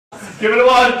Give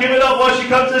it up while she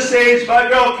comes to the stage, my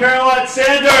girl Caroline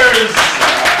Sanders.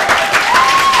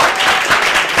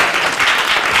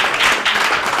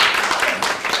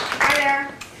 Hi there.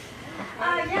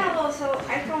 Yeah, well, so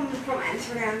I come from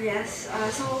Amsterdam, yes.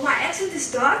 So my accent is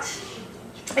Dutch.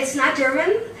 It's not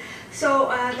German,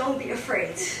 so don't be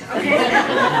afraid, okay?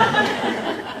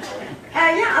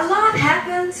 Yeah, a lot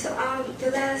happened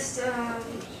the last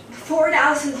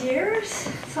 4,000 years,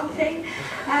 something.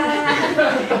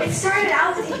 It started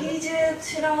out with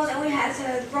Egypt, you know, then we had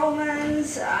the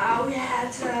Romans, we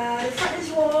had the French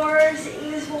wars, the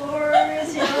English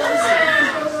wars, you know, the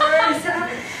Spanish wars,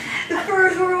 the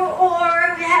First World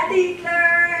War, we had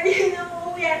Hitler, you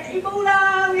know, we had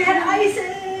Ebola, we had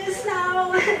ISIS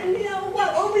now, and you know,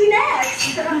 what will be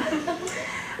next?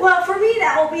 Well, for me,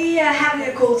 that will be having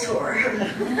a cold tour.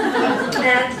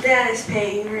 that is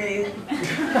pain, really.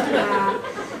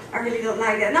 I really don't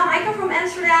like that. No, I come from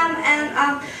Amsterdam, and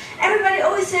everybody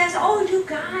always says, "Oh, you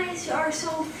guys, you are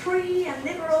so free and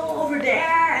liberal over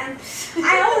there." And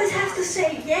I always have to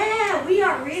say, "Yeah, we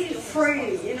are really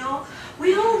free." You know,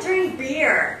 we all drink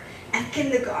beer at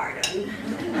kindergarten.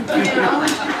 You know,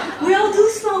 we all do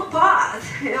smoke pot,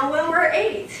 you know, when we're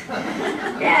 8.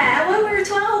 Yeah, and when we're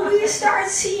 12, we start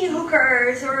seeing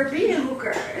hookers or being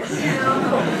hookers, you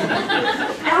know.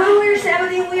 And when we're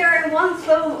 17, we are in one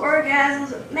flow of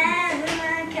orgasms, men,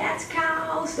 women, cats,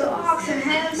 cows, dogs, and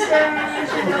hamsters,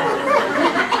 you know.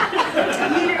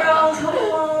 Heteros,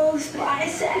 homos,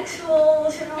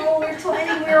 bisexuals, you know, we're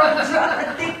 20, we're all drug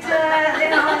addicted, you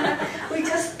know, and we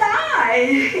just die,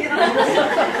 you know.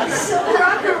 It's so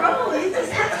rock and roll, you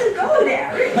just have to go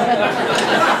there.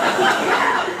 Yeah.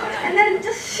 And then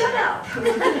just shut up.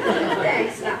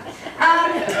 Thanks. No.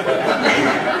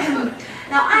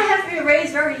 Now, I have been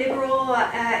raised very liberal,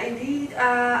 indeed.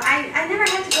 I never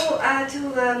had to go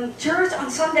to church on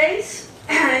Sundays.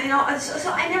 You know,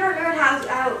 so I never learned how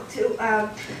to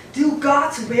do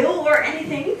God's will or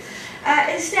anything.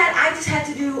 Instead, I just had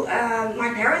to do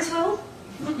my parents' will.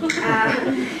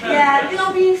 Yeah, you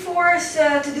know, being forced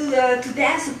to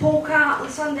dance the polka on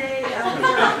Sunday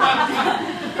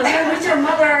with your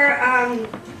mother.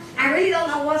 I really don't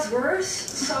know what's worse.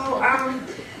 So,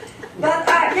 but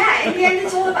yeah, in the end,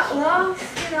 it's all about love.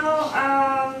 You know,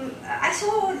 I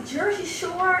saw the Jersey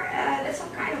Shore. That's some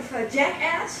kind of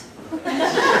jackass. You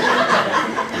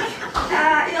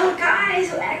know, guys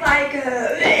who act like.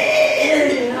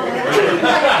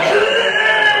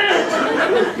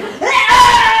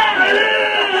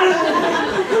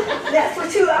 That for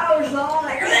 2 hours long,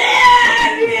 like, I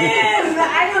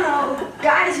don't know,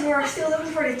 guys who are still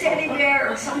looking for the teddy bear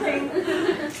or something.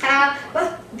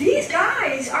 But these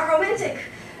guys are romantic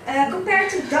compared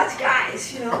to Dutch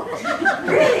guys, you know.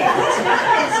 Really, Dutch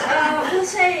guys will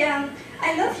say,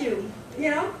 "I love you,"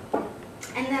 you know,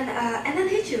 and then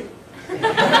hit you.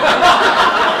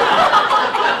 Yeah,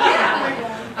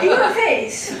 in your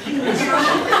face, you know.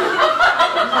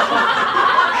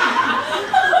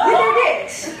 With their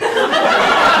dicks.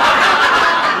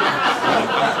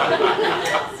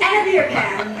 And a beer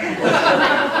can.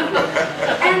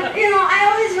 And, you know, I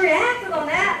always reacted on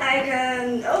that, like,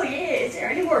 oh yeah, is there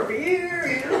any more beer?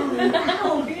 You know, I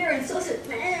want beer and sausage,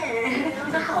 man. You know,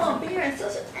 I want beer and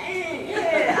sausage, man.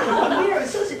 Yeah, I want beer and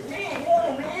sausage, man.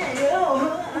 Yo, man, yo.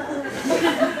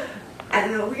 I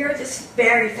don't know, we are just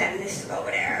very feminists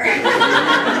over there.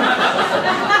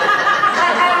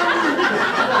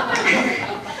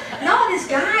 No, this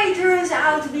guy turns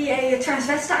out to be a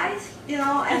transvestite, you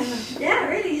know, and yeah,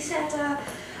 really, he said,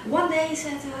 one day he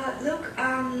said, look,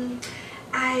 I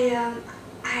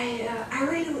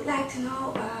really would like to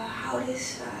know how it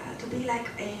is to be like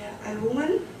a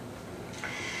woman.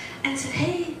 And I said,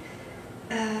 hey,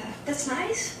 that's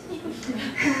nice.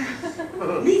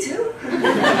 Me too.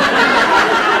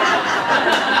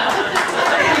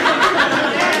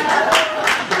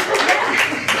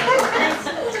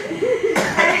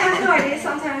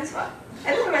 Sometimes, but I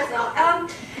don't know.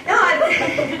 No,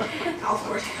 of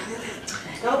course.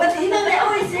 No, but you know, they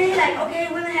always say like, okay,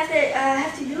 women have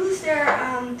to use their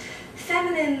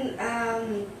feminine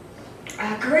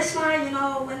charisma, you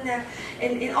know, when they're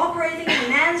in operating in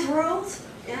man's world.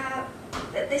 Yeah,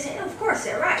 they say, of course,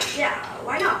 they're right. Yeah,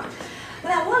 why not?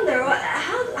 But I wonder,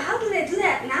 how do they do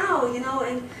that now, you know,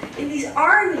 in these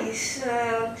armies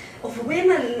of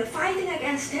women fighting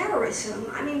against terrorism?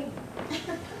 I mean,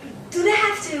 do they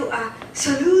have to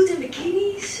salute in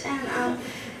bikinis and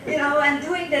you know, and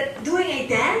doing a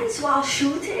dance while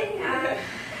shooting?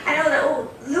 I know that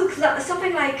will look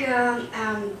something like come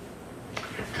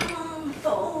on,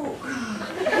 folk,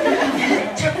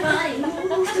 let your body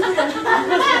move to the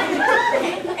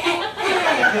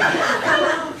come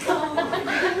on, folk.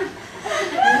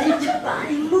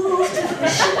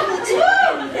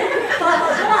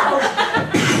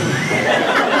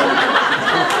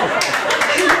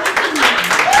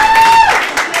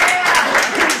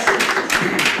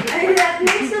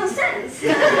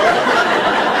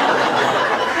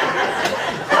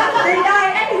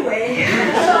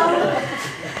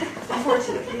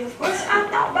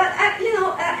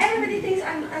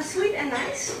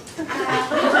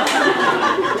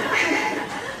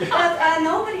 But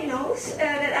nobody knows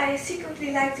that I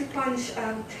secretly like to punch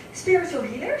spiritual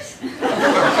healers.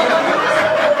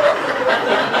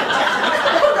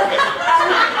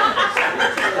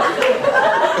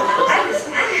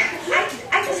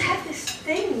 I just have this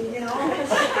thing, you know.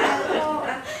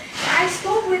 I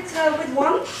spoke with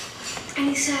one, and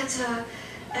he said,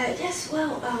 yes,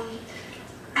 well,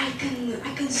 I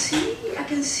can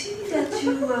see that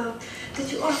you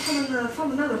are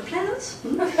from another planet,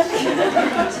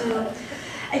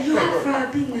 and you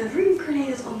have been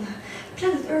reincarnated on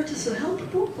planet Earth to help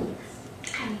people.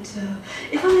 And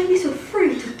if I may be so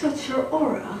free to touch your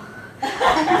aura,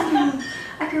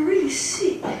 I can really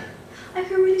see, I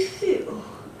can really feel,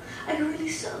 I can really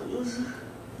sense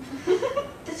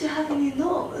that you have an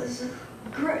enormous,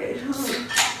 great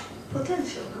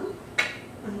potential, huh?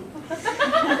 I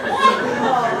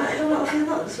don't know if you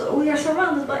noticed, but we are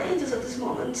surrounded by angels at this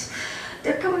moment.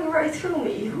 They're coming right through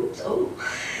me. Oops, oh.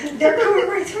 They're coming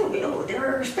right through me. Oh,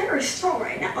 they're very strong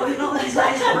right now. You know, these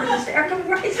light forces, they're coming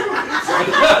right through me.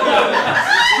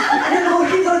 I don't know what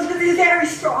he does, but they're very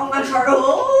strong. I'm sorry.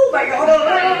 Oh my God.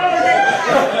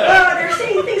 They're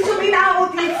saying things to me now.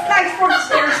 These light forces,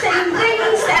 they're saying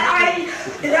things that I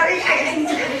need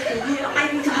to help you. You know,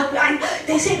 I need to help you.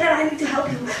 They say that I need to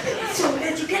help you so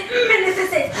that you can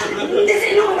manifest this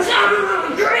enormous,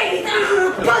 great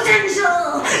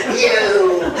potential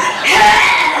you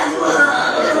have.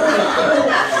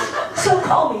 So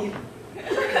call me.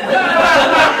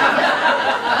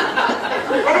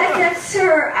 And I said,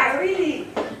 sir, I really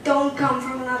don't come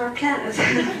from another planet.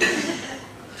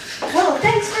 Well,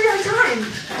 thanks for your time.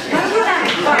 Have a good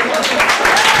night. Bye.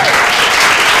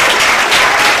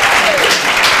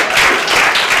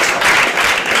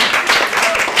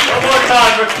 One more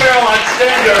time for Caroline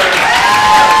Sanders.